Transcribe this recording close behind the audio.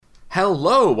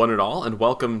Hello, one and all, and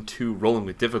welcome to Rolling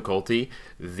with Difficulty,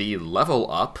 the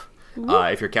level up.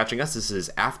 If you're catching us, this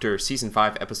is after Season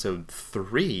 5, Episode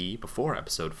 3, before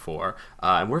Episode 4.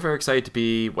 And we're very excited to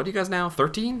be, what are you guys now,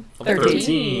 13?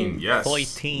 13, yes.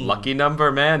 13. Lucky number,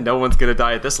 man. No one's going to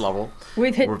die at this level.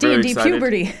 We've hit D&D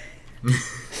puberty.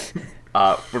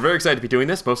 We're very excited to be doing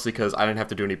this, mostly because I didn't have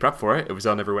to do any prep for it. It was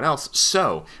on everyone else.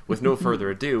 So, with no further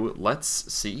ado, let's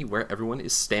see where everyone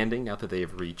is standing now that they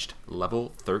have reached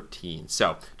level 13.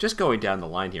 So, just going down the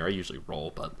line here, I usually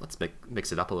roll, but let's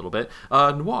mix it up a little bit.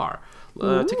 Noir,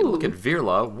 taking a look at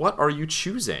Virla, what are you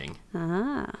choosing?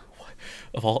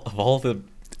 Of all the...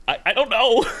 I don't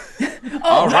know.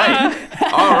 All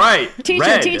right.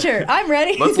 Teacher, I'm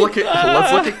ready. Let's look at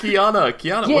Kiana.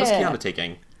 Kiana, what is Kiana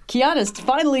taking? Kiana's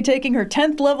finally taking her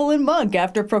 10th level in Monk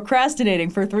after procrastinating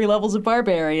for 3 levels of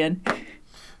Barbarian.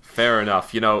 Fair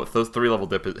enough. You know, those 3-level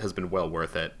dip has been well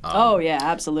worth it. Oh, yeah,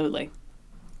 absolutely.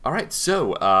 All right,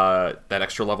 so that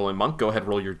extra level in Monk, go ahead,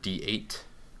 roll your D8.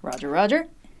 Roger.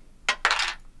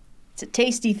 It's a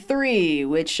tasty 3,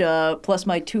 which plus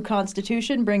my 2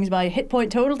 Constitution brings my hit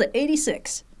point total to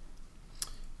 86.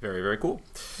 Very, very cool.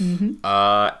 Mm-hmm.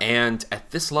 And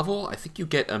at this level, I think you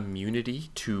get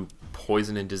immunity to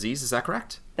poison and disease. Is that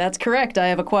correct? That's correct. I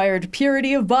have acquired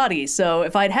Purity of Body. So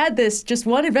if I'd had this just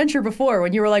one adventure before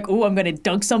when you were like, ooh, I'm going to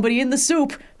dunk somebody in the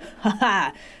soup,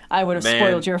 I would have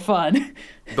spoiled your fun.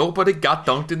 Nobody got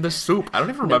dunked in the soup. I don't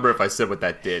even remember if I said what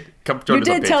that did. Come join you us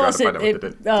on did Patreon tell us to find out what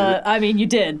it did. I mean, you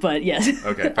did, but yes.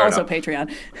 Okay, fair also enough.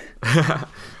 Patreon.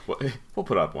 We'll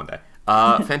put it up one day.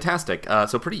 Fantastic.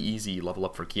 So pretty easy level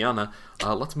up for Kiana.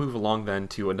 Let's move along then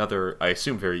to another, I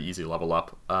assume, very easy level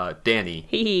up. Danny.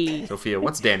 Hee. Sophia,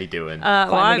 what's Danny doing?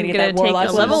 Well, I'm gonna going get to that take a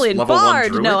warlock level in level 1 Bard.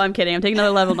 druid? No, I'm kidding. I'm taking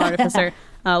another level in Artificer.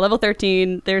 Level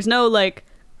 13. There's no,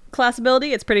 class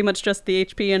ability. It's pretty much just the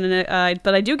HP,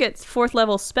 but I do get 4th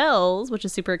level spells, which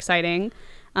is super exciting.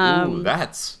 Ooh,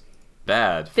 that's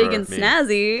bad for Big and me.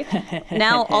 snazzy.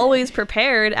 Now always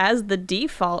prepared as the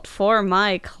default for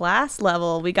my class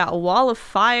level. We got Wall of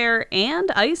Fire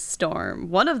and Ice Storm.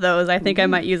 One of those I think I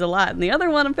might use a lot, and the other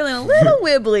one I'm feeling a little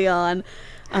wibbly on.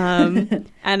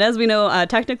 And as we know,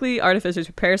 technically Artificers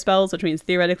prepare spells, which means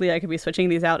theoretically I could be switching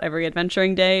these out every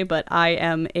adventuring day, but I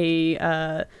am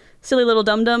a silly little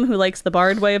dum-dum who likes the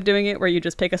Bard way of doing it, where you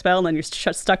just pick a spell and then you're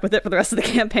stuck with it for the rest of the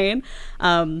campaign.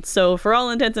 So for all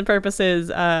intents and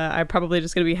purposes, I'm probably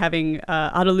just going to be having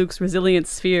Autoluke's Resilient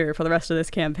Sphere for the rest of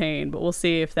this campaign, but we'll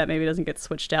see if that maybe doesn't get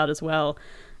switched out as well.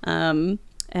 And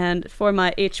for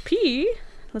my HP,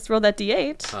 let's roll that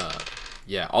D8.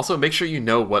 Yeah, also make sure you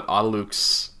know what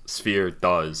Autoluke's Sphere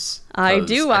does. I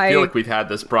do. I feel like we've had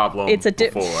this problem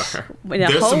before.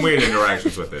 There's some weird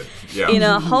interactions with it. Yeah. In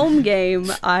a home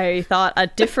game, I thought a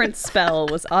different spell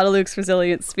was Autoluke's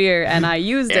Resilient Sphere, and I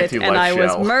used it, and I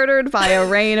was murdered by a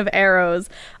rain of arrows.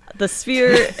 The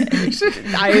sphere,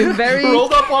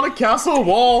 rolled up on a castle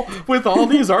wall with all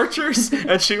these archers,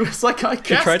 and she was like, I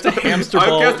guess tried to hamster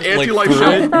ball, anti-life through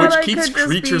shield, it. which I keeps could just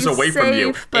creatures be away from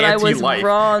you. safe, but I was Anti-life.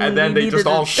 wrong. And then We they just needed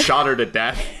all a- shot her to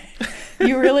death.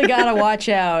 You really gotta watch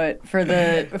out for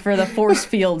the force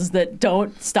fields that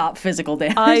don't stop physical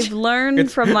damage. I've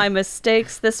learned from my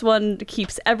mistakes. This one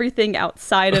keeps everything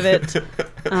outside of it.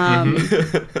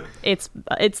 It's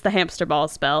the hamster ball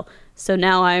spell. So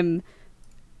now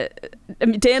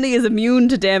Danny is immune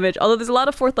to damage, although there's a lot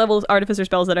of 4th level Artificer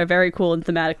spells that are very cool and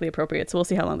thematically appropriate, so we'll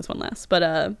see how long this one lasts. But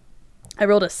I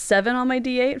rolled a 7 on my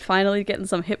D8, finally getting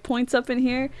some hit points up in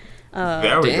here.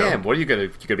 There we Damn, go. what are you gonna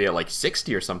be at, like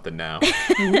 60 or something now?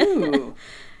 Ooh.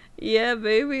 Yeah,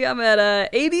 baby, I'm at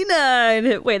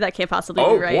 89. Wait, that can't possibly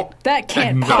be right. Well, That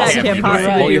can't No, possibly that be can't possibly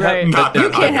right. be Well, you right. have, Not but- that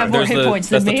You can't have more there's hit the- points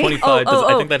that's than the me. 25.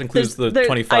 I think that includes the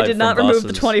 25 I did not from remove the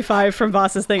Voss's. 25 from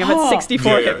Voss's thing. I'm at Oh.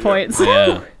 64 Yeah, hit yeah. points.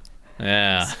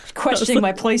 Yeah. Questioning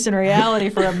my place in reality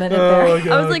for a minute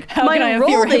there. I was like, How can I my have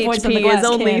fewer rolled hit points than the HP is glass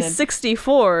only cannon?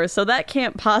 64, so that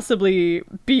can't possibly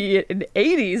be in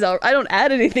 80s. I don't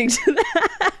add anything to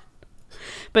that.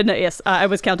 But no, yes, I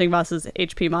was counting Voss's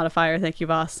HP modifier. Thank you,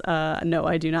 Voss. No,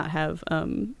 I do not have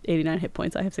 89 hit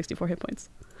points. I have 64 hit points.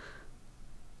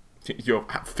 You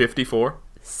have 54?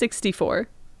 64.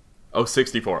 Oh,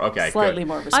 64. Okay, Slightly good.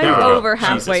 more I'm respect. over Jesus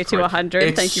halfway to Christ.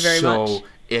 100. Thank you very much.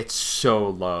 It's so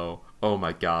low. Oh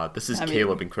my god. This is I mean-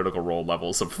 Caleb and Critical Role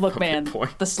levels of Look, hit man,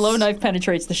 points. the slow knife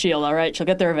penetrates the shield, all right? She'll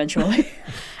get there eventually.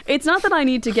 It's not that I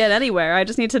need to get anywhere. I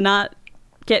just need to not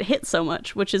get hit so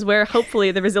much, which is where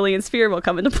hopefully the Resilient Sphere will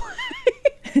come into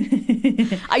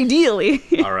play. Ideally.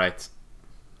 All right.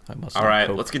 I must All not right,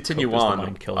 cope- let's continue cope as the on.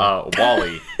 mind killer.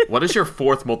 Wally, what is your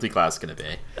 4th multi-class going to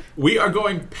be? We are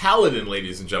going paladin,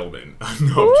 ladies and gentlemen. No, I'm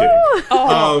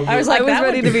kidding. I was like, I was that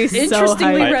ready would to be so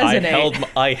interestingly hyped. resonate.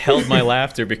 I held my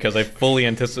laughter because I fully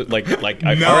anticipate. No,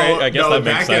 I guess that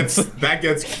makes sense. That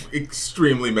gets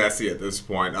extremely messy at this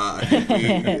point.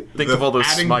 Think of all those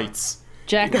smites.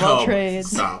 Jack of all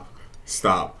trades.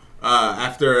 Stop.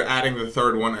 After adding the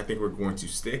third one, I think we're going to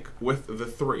stick with the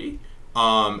 3.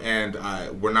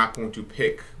 And we're not going to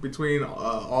pick between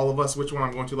all of us which one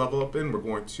I'm going to level up in. We're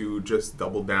going to just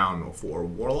double down for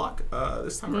Warlock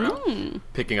this time around.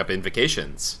 Picking up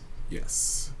invocations.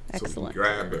 Yes. Excellent. So we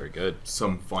grab Very good.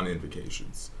 some fun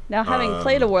invocations. Now, having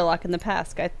played a warlock in the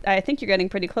past, I think you're getting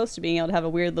pretty close to being able to have a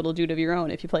weird little dude of your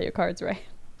own if you play your cards right.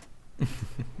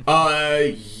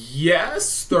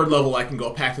 Yes. 3rd level, I can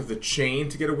go Pact of the Chain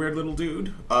to get a weird little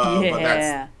dude.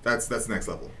 Yeah. But that's next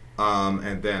level.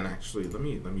 And then actually, let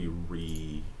me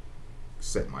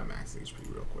reset my max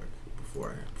HP real quick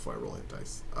before I roll hit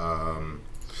dice.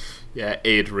 Yeah,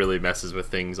 Aid really messes with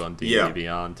things on D&D Yeah.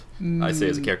 Beyond. I say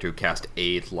as a character who cast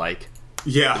Aid, like,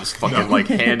 Yeah, just fucking like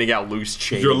handing out loose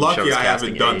change. You're lucky shows I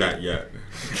haven't casting done Aid. that yet.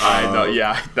 I know,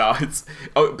 yeah, no, it's.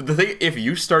 Oh, but the thing, if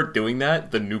you start doing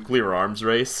that, the nuclear arms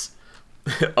race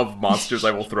of monsters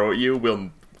I will throw at you will,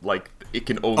 like, it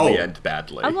can only end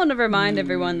badly. I want to remind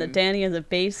everyone that Danny has a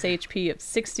base HP of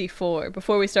 64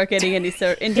 before we start getting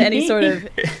into any sort of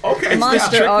Okay, monster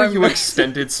Trick where arm. you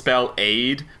extended spell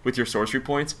Aid with your sorcery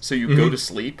points, so you go to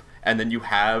sleep, and then you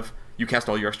cast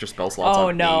all your extra spell slots Oh,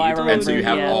 on no, I Aid, and so you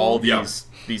have remember, all yeah.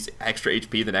 these extra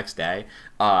HP the next day,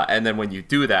 and then when you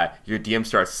do that, your DM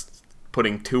starts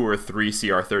putting 2 or 3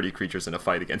 CR30 creatures in a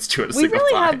fight against you at a We single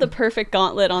really time. have the perfect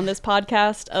gauntlet on this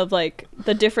podcast of like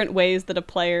the different ways that a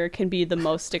player can be the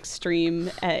most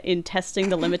extreme in testing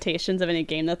the limitations of any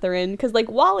game that they're in. Because like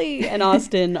Wally and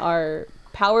Austin are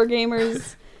power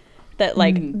gamers that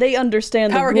like they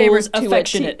understand Power the rules gamers to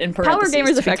affectionate a T. in Power parentheses, gamers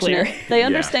to be affectionate. clear. They Yeah.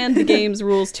 understand the game's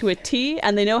rules to a T,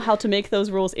 and they know how to make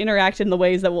those rules interact in the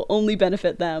ways that will only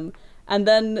benefit them. And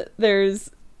then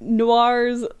there's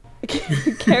Noir's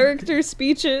character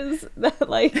speeches that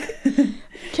like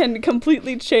can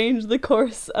completely change the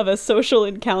course of a social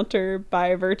encounter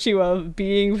by virtue of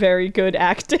being very good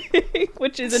acting,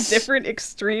 which is a different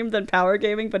extreme than power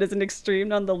gaming, but is an extreme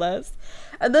nonetheless.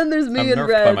 And then there's me I'm and nerfed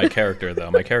Red. by my character though.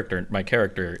 My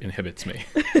character inhibits me,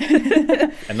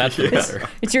 and that's the better.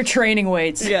 It's your training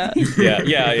weights. Yeah.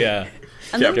 Yeah.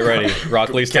 And Get then, ready. Rock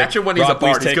Lee's Catch him when he's Rock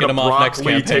Lee's apart. He's taking gonna him off next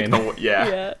broccoli take campaign.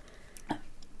 yeah.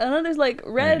 And then there's like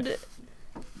Red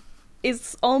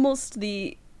is almost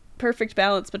the perfect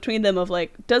balance between them of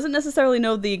like doesn't necessarily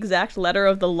know the exact letter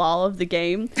of the law of the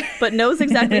game, but knows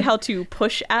exactly how to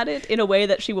push at it in a way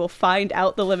that she will find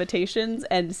out the limitations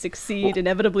and succeed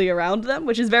inevitably around them,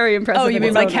 which is very impressive. Oh, you in mean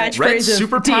its my own right. Red's catchphrase of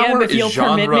superpower DM if is you'll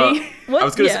genre. permit me? What? I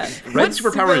was gonna Yeah. say, Red's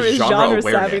What's superpower is genre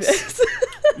awareness. savviness.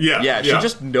 Yeah, Yeah, she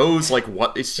just knows like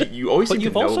what is. You always But seem to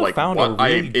you've know also like found what a I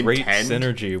really great intend.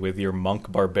 synergy with your monk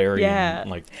barbarian Yeah.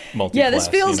 like multi-class. Yeah, this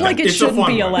feels like it It's a shouldn't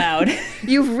fun be one. allowed.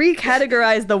 You've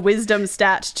recategorized the wisdom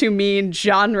stat to mean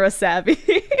genre savvy.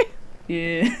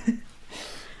 Yeah.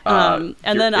 And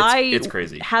then it's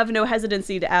crazy. have no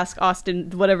hesitancy to ask Austin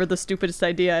whatever the stupidest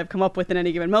idea I've come up with in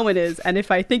any given moment is, and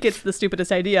if I think it's the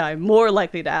stupidest idea, I'm more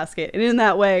likely to ask it, and in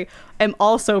that way, I'm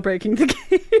also breaking the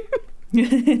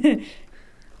game.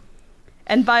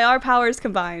 And by our powers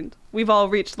combined, we've all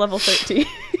reached level 13.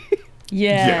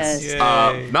 Yes.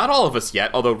 Yay. Not all of us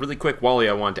yet, although really quick, Wally,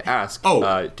 I wanted to ask,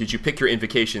 Oh. did you pick your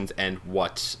invocations and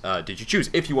what did you choose?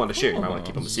 If you want to share, you might want to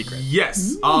keep them a secret.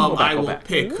 Yes, back, I go will back.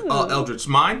 pick Eldritch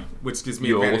Mind, which gives me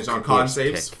You'll advantage on of con course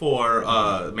saves pick.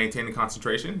 for maintaining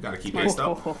concentration. Got to keep haste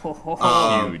up.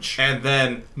 Huge. And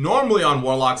then normally on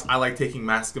Warlocks, I like taking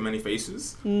Mask of Many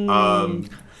Faces.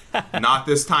 Not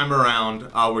this time around.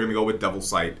 We're gonna go with Devil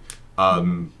Sight.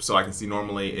 So I can see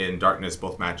normally in darkness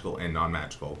both magical and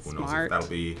non-magical. Who knows if Smart. that'll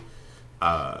be.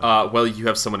 Well, you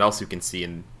have someone else who can see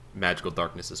in magical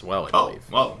darkness as well, I Oh, believe.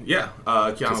 well, yeah.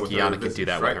 Because Kiana, with her Kiana can do visage,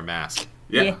 that right? with her mask.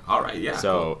 Yeah. Yeah. All right. Yeah.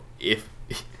 So if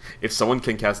someone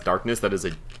can cast darkness, that is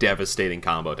a devastating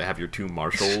combo to have your two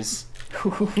marshals.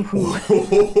 Some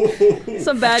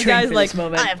bad Trained guys for like, this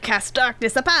moment. I have cast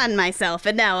darkness upon myself,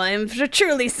 and now I am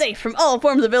truly safe from all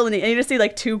forms of villainy. And you just see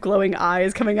like two glowing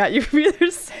eyes coming at you from either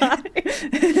side.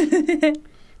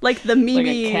 Like the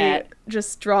Mimi cat.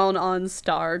 just drawn on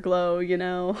star glow, you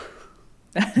know?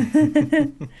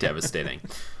 Devastating.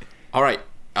 All right.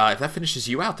 If that finishes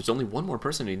you out, there's only one more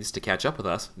person who needs to catch up with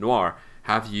us. Noir,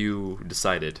 have you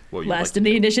decided what you'd like Last to in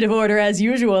the do? initiative order as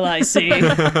usual, I see.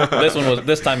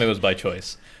 This time it was by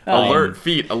choice. Alert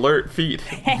feet, alert feet.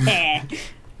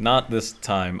 Not this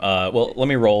time. Well, let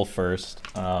me roll first.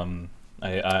 I'm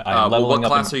Well, leveling what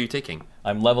up. class are you taking?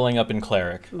 I'm leveling up in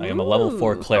cleric. I am a level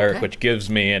 4 cleric, okay. which gives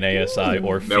me an ASI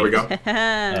or feat. There we go.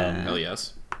 Hell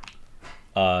yes.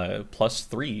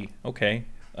 +3. Okay.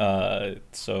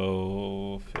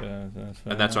 So. And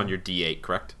that's on your D8,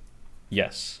 correct?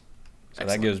 Yes. So Excellent.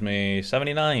 that gives me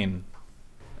 79.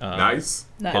 Nice.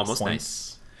 Nice. Almost points.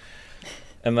 nice.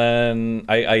 And then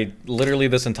I literally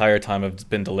this entire time have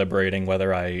been deliberating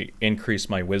whether I increase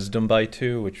my wisdom by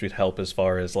 2, which would help as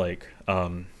far as like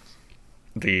the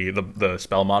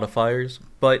spell modifiers.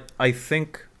 But I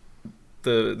think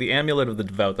the Amulet of the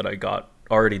Devout that I got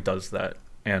already does that.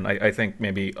 And I think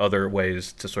maybe other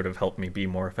ways to sort of help me be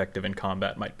more effective in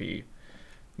combat might be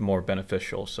more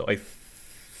beneficial. So I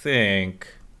think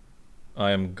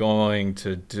I'm going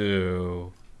to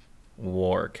do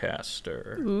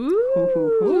Warcaster.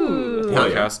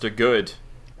 Warcaster, good.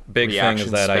 Big thing Reaction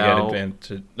is that I get spell.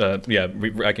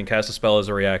 advantage. I can cast a spell as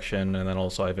a reaction, and then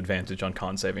also I have advantage on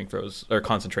con saving throws or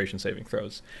concentration saving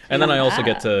throws. And then I also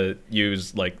get to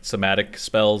use like somatic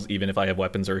spells, even if I have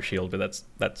weapons or a shield. But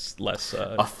that's less.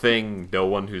 A thing no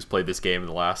one who's played this game in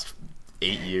the last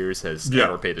 8 years has Yeah.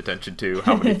 ever paid attention to.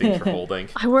 How many things you're holding.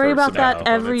 I worry for about that somatic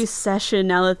every opponents. session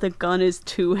now that the gun is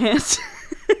two-handed.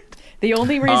 The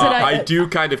only reason I do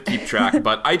kind of keep track,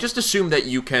 but I just assume that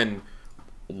you can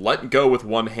let go with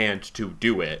one hand to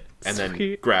do it, and then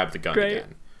Sweet. grab the gun Great.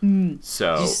 again.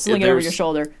 So you sling it over your there's-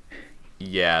 shoulder.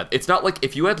 Yeah, it's not like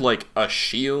if you had like a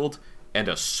shield and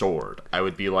a sword, I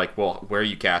would be like, well, where are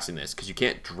you casting this? Because you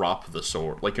can't drop the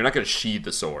sword. Like, you're not going to sheathe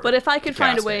the sword. But if I could to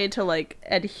find a cast way it. to like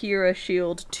adhere a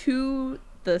shield to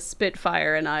the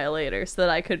Spitfire Annihilator so that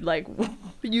I could like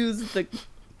use the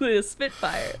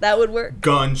Spitfire, that would work.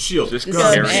 Gun, shield. Just This gun,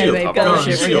 is Gun, some shield, anime up, gun,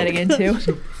 bullshit we're shield. getting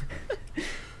into.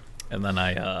 And then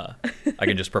I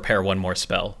can just prepare one more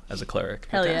spell as a cleric.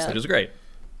 Hell yeah. Which is great.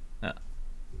 Yeah.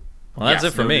 Well, that's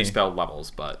Yes, it for no me. new spell levels,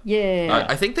 but Yeah.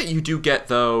 I think that you do get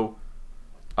though.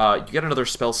 You get another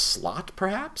spell slot,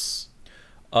 perhaps.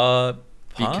 Because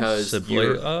Because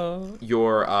you're,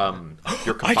 Your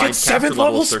your combined get caster 7th level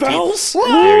level is 13. spells?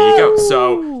 There you go.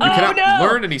 So you cannot no!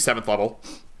 learn any 7th level,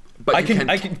 but I can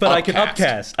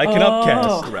upcast. I can Oh.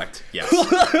 upcast. Correct. Yes.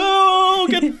 Oh,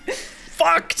 get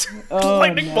fucked!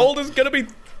 Lightning bolt is gonna be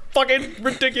fucking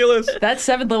ridiculous. That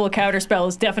 7th level counter spell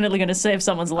is definitely going to save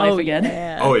someone's life again.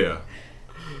 Yeah. Oh yeah.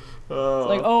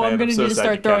 Like, I'm going to need to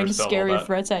start throwing scarier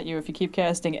threats at you if you keep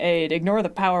casting aid. Ignore the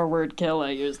power word kill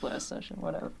I used last session.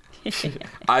 Whatever.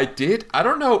 I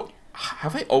don't know.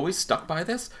 Have I always stuck by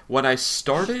this? When I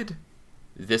started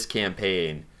this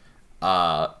campaign,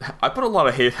 I put a lot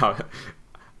of hate on it.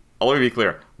 Let me be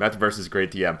clear. Matt versus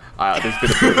great DM. There's been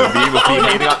a bit of a meme of me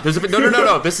hating on. There's a bit,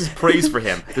 no. This is praise for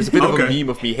him. There's a bit of a Okay. meme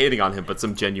of me hating on him, but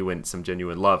some genuine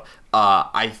love.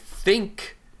 I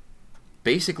think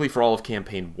basically for all of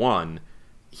campaign 1,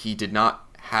 he did not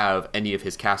have any of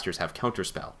his casters have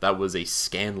counterspell. That was a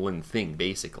Scanlan thing,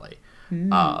 basically.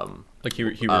 Like he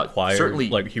required, certainly-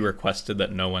 like he requested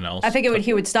that no one else. I think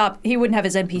he would stop. He wouldn't have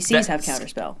his NPCs have That's-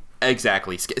 counterspell.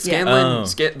 Exactly. Scanlan. Oh.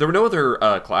 There were no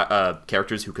other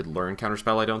characters who could learn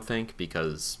counterspell. I don't think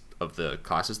because of the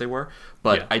classes they were.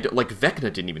 But Yeah. I don't, like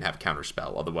Vecna didn't even have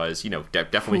counterspell. Otherwise,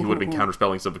 definitely he would have been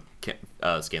counterspelling some of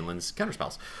Scanlan's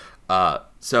counterspells.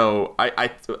 So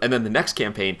I and then the next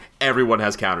campaign, everyone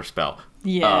has counterspell.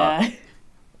 Yeah.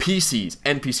 PCs,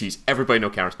 NPCs, everybody know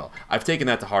counterspell. I've taken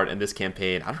that to heart in this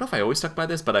campaign. I don't know if I always stuck by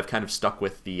this, but I've kind of stuck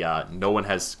with the no one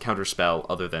has counterspell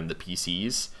other than the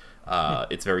PCs.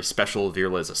 It's very special.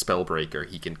 Virla is a spellbreaker.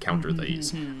 He can counter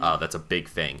these. That's a big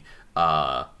thing.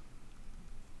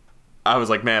 I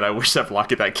was like, man, I wish I'd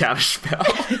blocked that counterspell.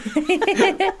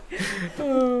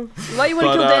 Why you want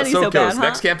to kill Danny so it bad, goes. huh?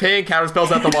 Next campaign, counterspells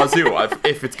at the wazoo.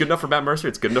 If it's good enough for Matt Mercer,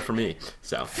 it's good enough for me.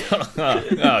 So,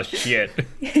 oh shit.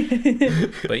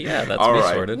 But yeah, that's All me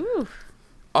right. sorted.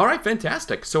 all right,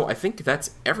 fantastic. So I think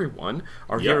that's everyone.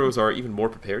 Our Yeah. heroes are even more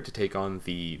prepared to take on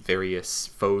the various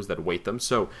foes that await them.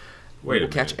 So Wait a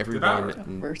we'll catch minute. Did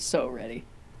everyone. We're so ready.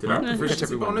 Did our proficiency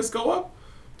everyone. bonus go up?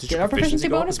 Did our proficiency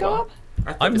bonus go up?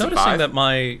 I think I'm it's noticing 5? that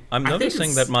I'm think noticing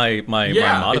it's- that my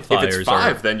Yeah, my If modifiers it's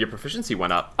 5, are. then your proficiency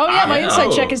went up. Oh yeah, my yeah. insight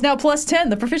Oh. check is now +10.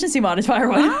 The proficiency modifier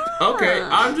went. Okay,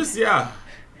 I'm just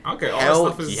Okay, all Hell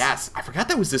that stuff is yes! I forgot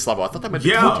that was this level. I thought that might be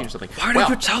Yeah. 14 or something. Why Well,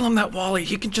 did you tell him that, Wally?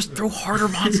 He can just throw harder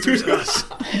monsters at us.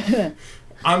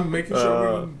 I'm making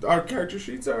sure our character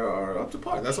sheets are up to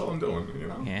par. That's all I'm doing, you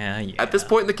know. Yeah. At this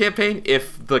point in the campaign,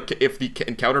 if the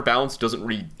encounter balance doesn't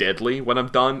read deadly when I'm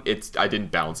done, I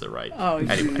didn't balance it right. Oh,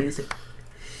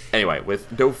 Anyway,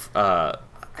 with no, I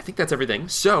think that's everything.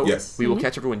 So Yes. we will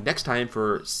catch everyone next time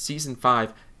for season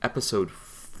 5, episode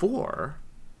 4.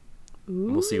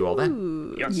 And we'll see you all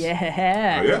then. Yeah.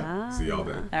 Oh, yeah. See y'all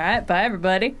then. All right. Bye,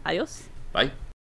 everybody. Adios. Bye.